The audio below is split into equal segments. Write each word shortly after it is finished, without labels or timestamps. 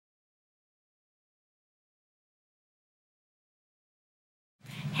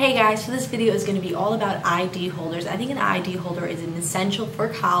Hey guys, so this video is going to be all about ID holders. I think an ID holder is an essential for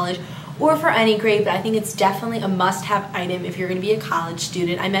college or for any grade, but I think it's definitely a must-have item if you're going to be a college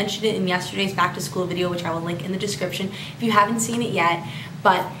student. I mentioned it in yesterday's back-to-school video, which I will link in the description if you haven't seen it yet.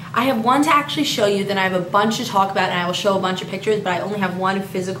 But I have one to actually show you, then I have a bunch to talk about, and I will show a bunch of pictures, but I only have one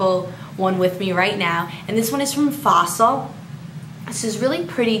physical one with me right now. And this one is from Fossil. This is really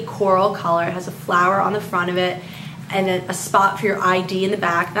pretty coral color. It has a flower on the front of it and then a spot for your ID in the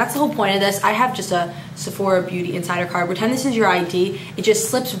back. That's the whole point of this. I have just a Sephora Beauty Insider card. Pretend this is your ID. It just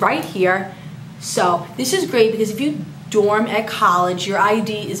slips right here. So this is great because if you dorm at college, your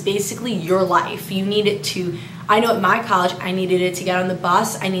ID is basically your life. You need it to, I know at my college, I needed it to get on the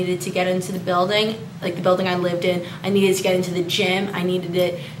bus. I needed to get into the building, like the building I lived in. I needed to get into the gym. I needed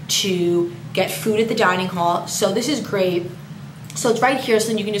it to get food at the dining hall. So this is great. So it's right here, so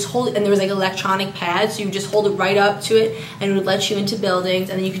then you can just hold it, and there was like electronic pads, so you just hold it right up to it, and it would let you into buildings,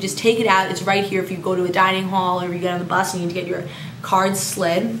 and then you can just take it out. It's right here if you go to a dining hall or you get on the bus and you need to get your card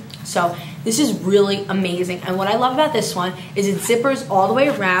slid. So this is really amazing, and what I love about this one is it zippers all the way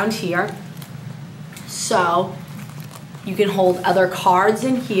around here, so you can hold other cards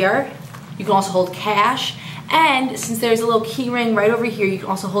in here. You can also hold cash. And since there's a little key ring right over here, you can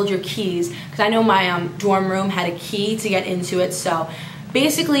also hold your keys. Because I know my dorm room had a key to get into it. So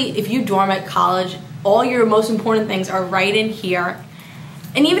basically, if you dorm at college, all your most important things are right in here.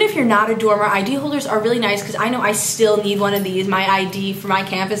 And even if you're not a dormer, ID holders are really nice because I know I still need one of these. My ID for my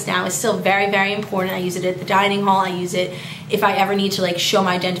campus now is still very, very important. I use it at the dining hall. I use it if I ever need to like show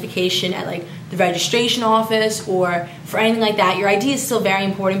my identification at like the registration office or for anything like that. Your ID is still very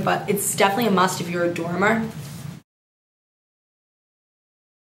important, but it's definitely a must if you're a dormer.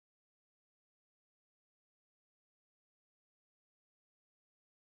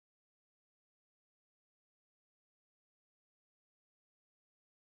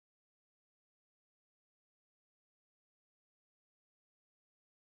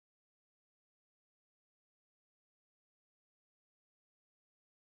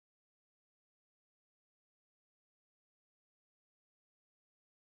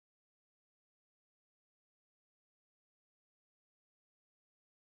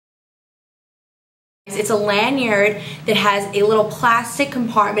 It's a lanyard that has a little plastic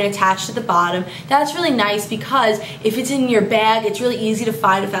compartment attached to the bottom. That's really nice because if it's in your bag, it's really easy to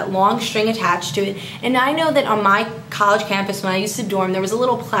find with that long string attached to it. And I know that on my college campus, when I used to dorm, there was a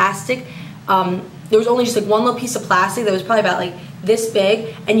little plastic, there was only just like one little piece of plastic that was probably about like this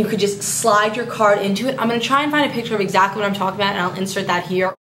big, and you could just slide your card into it. I'm going to try and find a picture of exactly what I'm talking about, and I'll insert that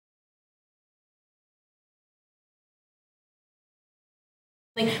here.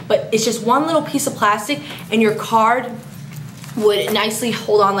 But it's just one little piece of plastic and your card would nicely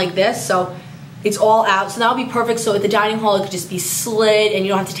hold on like this, so it's all out. So that'll be perfect. So at the dining hall it could just be slid and you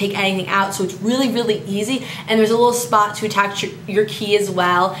don't have to take anything out, so it's really, really easy. And there's a little spot to attach your key as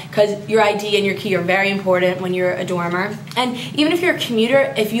well, because your ID and your key are very important when you're a dormer. And even if you're a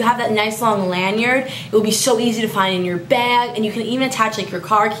commuter, if you have that nice long lanyard, it will be so easy to find in your bag, and you can even attach like your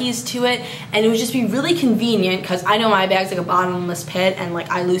car keys to it, and it would just be really convenient because I know my bag's like a bottomless pit and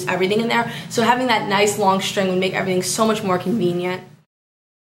like I lose everything in there. So having that nice long string would make everything so much more convenient.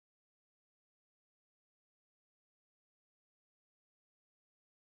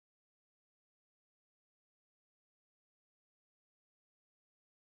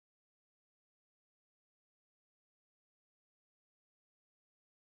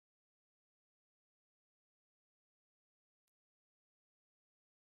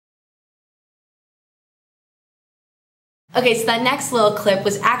 Okay, so that next little clip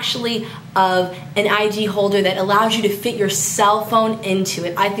was actually of an ID holder that allows you to fit your cell phone into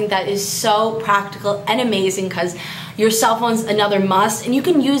it. I think that is so practical and amazing because your cell phone's another must, and you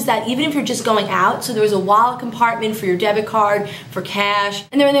can use that even if you're just going out. So there was a wallet compartment for your debit card, for cash,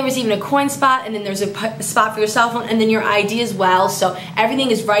 and then there was even a coin spot, and then there's a spot for your cell phone, and then your ID as well. So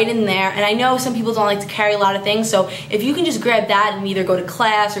everything is right in there, and I know some people don't like to carry a lot of things, so if you can just grab that and either go to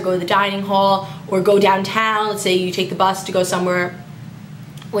class or go to the dining hall or go downtown, let's say you take the bus to go somewhere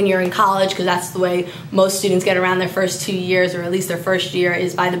when you're in college, because that's the way most students get around their first 2 years, or at least their first year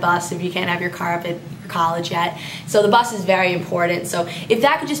is by the bus if you can't have your car up at your college yet. So the bus is very important. So if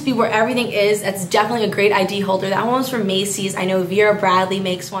that could just be where everything is, that's definitely a great ID holder. That one was from Macy's. I know Vera Bradley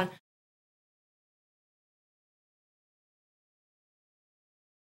makes one.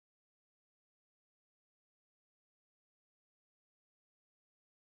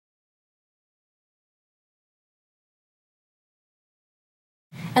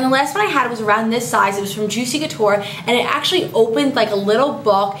 And the last one I had was around this size. It was from Juicy Couture, and it actually opened like a little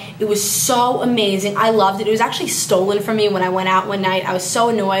book. It was so amazing. I loved it. It was actually stolen from me when I went out one night. I was so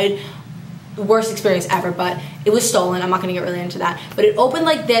annoyed. Worst experience ever, but it was stolen. I'm not going to get really into that. But it opened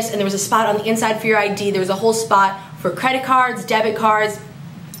like this, and there was a spot on the inside for your ID. There was a whole spot for credit cards, debit cards,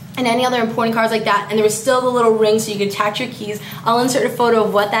 and any other important cards like that, and there was still the little ring so you could attach your keys. I'll insert a photo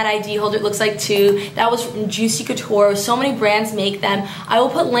of what that ID holder looks like too. That was from Juicy Couture. So many brands make them. I will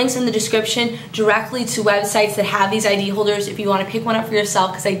put links in the description directly to websites that have these ID holders if you want to pick one up for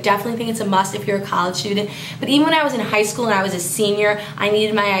yourself, because I definitely think it's a must if you're a college student. But even when I was in high school and I was a senior, I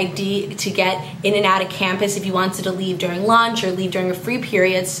needed my ID to get in and out of campus if you wanted to leave during lunch or leave during a free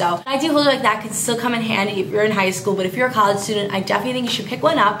period. So an ID holder like that could still come in handy if you're in high school, but if you're a college student, I definitely think you should pick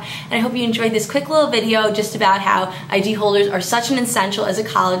one up. And I hope you enjoyed this quick little video just about how ID holders are such an essential as a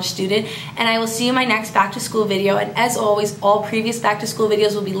college student. And I will see you in my next back to school video. And as always, all previous back to school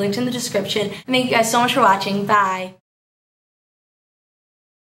videos will be linked in the description. And thank you guys so much for watching. Bye.